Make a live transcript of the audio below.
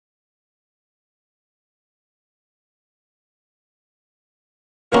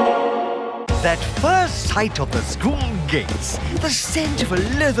That first sight of the school gates, the scent of a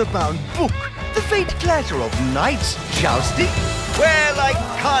leather-bound book, the faint clatter of knights jousting. Well, I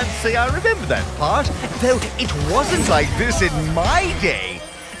can't say I remember that part, though it wasn't like this in my day.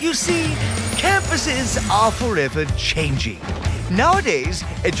 You see, campuses are forever changing. Nowadays,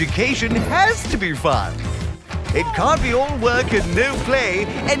 education has to be fun. It can't be all work and no play,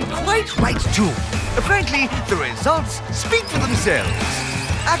 and quite right too. Frankly, the results speak for themselves.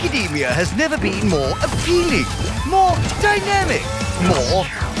 Academia has never been more appealing, more dynamic, more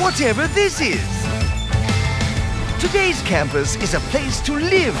whatever this is. Today's campus is a place to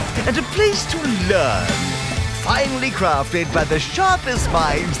live and a place to learn. Finely crafted by the sharpest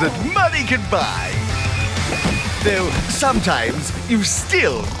minds that money can buy. Though sometimes you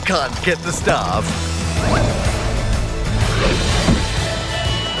still can't get the staff.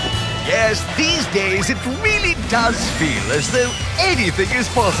 Yes, these days it really does feel as though anything is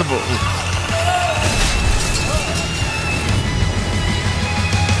possible.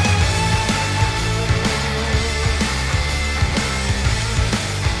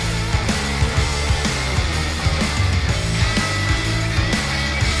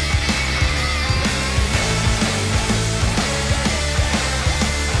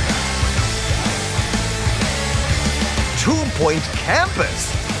 2 Point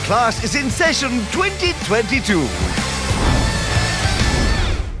Campus. Class is in session 2022.